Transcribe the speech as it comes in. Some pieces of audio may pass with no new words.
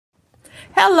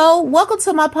Hello, welcome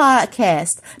to my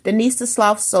podcast, Denise the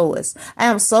Sloth Sewist. I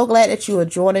am so glad that you are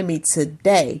joining me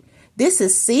today. This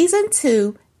is Season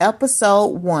 2, Episode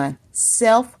 1,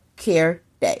 Self-Care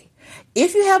Day.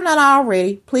 If you have not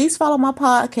already, please follow my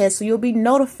podcast so you'll be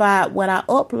notified when I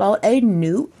upload a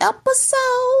new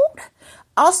episode.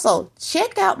 Also,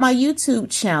 check out my YouTube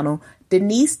channel,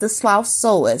 Denise the Sloth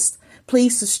Sewist.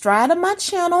 Please subscribe to my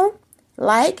channel,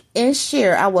 like, and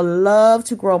share. I would love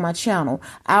to grow my channel.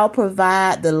 I'll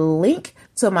provide the link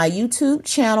to my YouTube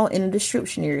channel in the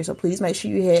description area, so please make sure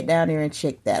you head down there and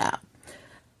check that out.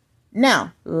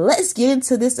 Now, let's get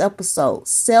into this episode,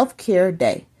 Self-Care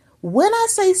Day. When I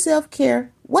say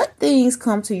self-care, what things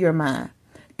come to your mind?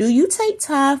 Do you take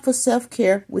time for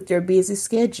self-care with your busy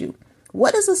schedule?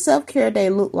 What does a self-care day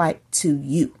look like to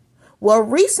you? Well,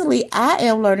 recently I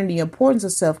am learning the importance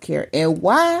of self-care and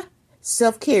why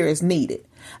self-care is needed.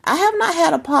 I have not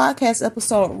had a podcast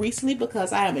episode recently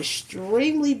because I am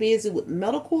extremely busy with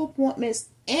medical appointments,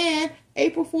 and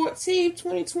April 14th,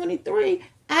 2023,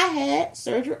 I had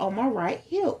surgery on my right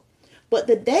hip. But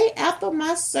the day after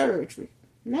my surgery,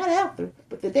 not after,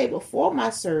 but the day before my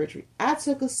surgery, I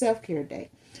took a self-care day.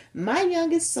 My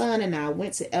youngest son and I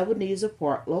went to Ebenezer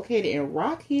Park, located in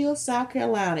Rock Hill, South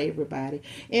Carolina, everybody.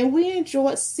 And we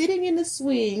enjoyed sitting in the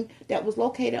swing that was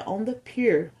located on the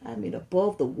pier. I mean,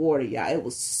 above the water, y'all. It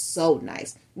was so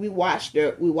nice. We watched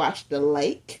the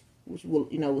lake, which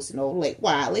was an old Lake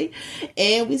Wiley.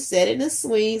 And we sat in the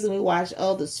swings and we watched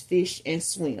others fish and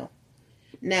swim.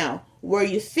 Now, where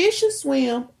you fish and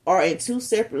swim are in two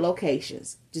separate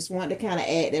locations. Just wanted to kind of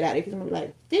add that out there because I'm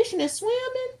like, fishing and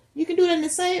swimming? You can do it in the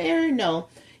same area? No.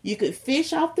 You could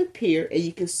fish off the pier and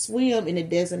you could swim in a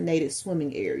designated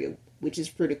swimming area, which is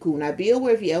pretty cool. Now, be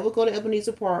aware if you ever go to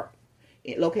Ebenezer Park,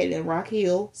 located in Rock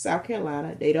Hill, South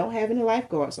Carolina, they don't have any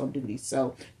lifeguards on duty.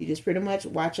 So you just pretty much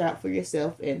watch out for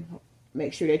yourself and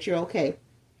make sure that you're okay.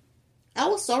 I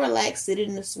was so relaxed sitting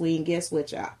in the swing. Guess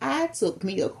what, y'all? I took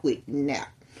me a quick nap.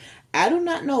 I do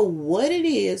not know what it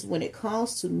is when it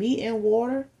comes to me and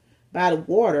water. By the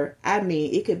water, I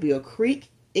mean it could be a creek,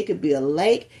 it could be a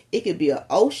lake, it could be an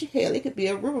ocean, hell, it could be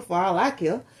a river for all I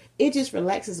care. It just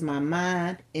relaxes my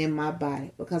mind and my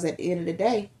body. Because at the end of the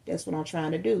day, that's what I'm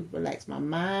trying to do. Relax my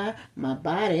mind, my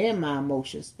body, and my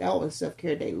emotions. That's what a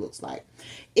self-care day looks like.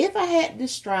 If I had to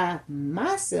describe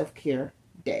my self-care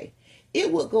day,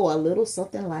 it would go a little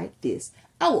something like this.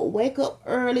 I would wake up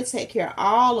early, take care of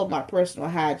all of my personal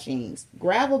hygienes,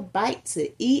 grab a bite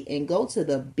to eat, and go to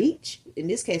the beach. In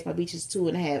this case, my beach is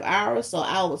 2.5 hours, so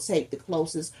I would take the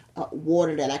closest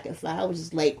water that I can find, which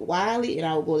is Lake Wiley, and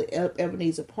I would go to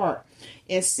Ebenezer Park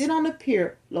and sit on the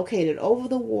pier located over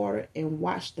the water and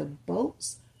watch the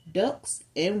boats, ducks,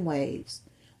 and waves.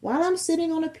 While I'm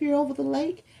sitting on the pier over the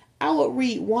lake, I would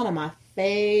read one of my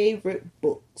favorite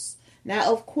books.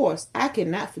 Now, of course, I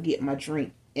cannot forget my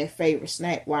drink and favorite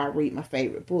snack while I read my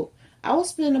favorite book. I will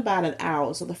spend about an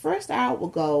hour. So the first hour will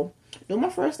go, during my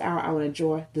first hour, I would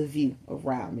enjoy the view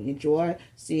around me. Enjoy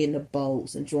seeing the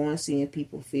boats, enjoying seeing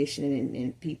people fishing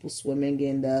and people swimming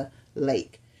in the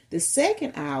lake. The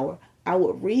second hour, I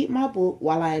would read my book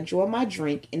while I enjoy my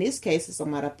drink. In this case, it's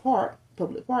I'm at a park,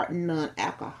 public park,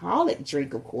 non-alcoholic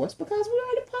drink, of course, because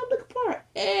we're at a public park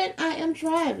and I am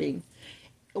driving.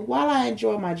 While I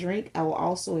enjoy my drink, I will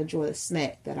also enjoy the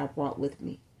snack that I brought with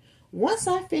me. Once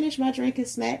I finish my drink and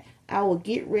snack, I will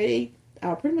get ready.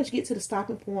 I'll pretty much get to the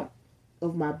stopping point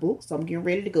of my book. So I'm getting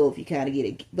ready to go if you kind of get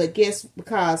it. But guess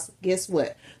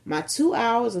what? My 2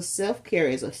 hours of self-care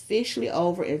is officially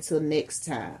over until next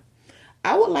time.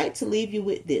 I would like to leave you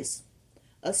with this.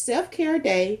 A self-care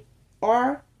day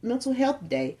or mental health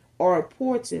day are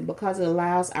important because it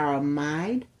allows our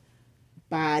mind,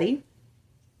 body,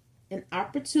 an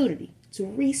opportunity to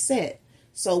reset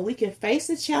so we can face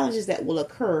the challenges that will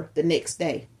occur the next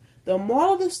day. The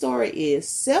moral of the story is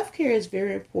self-care is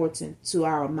very important to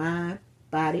our mind,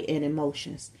 body, and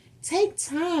emotions. Take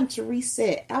time to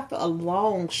reset after a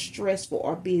long, stressful,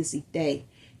 or busy day.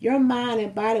 Your mind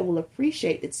and body will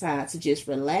appreciate the time to just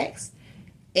relax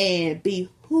and be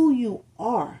who you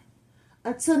are.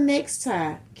 Until next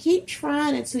time, keep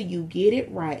trying until you get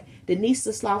it right. Denise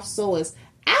the Sloth Sewist.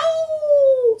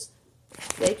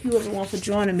 Thank you, everyone, for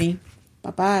joining me.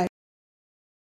 Bye-bye.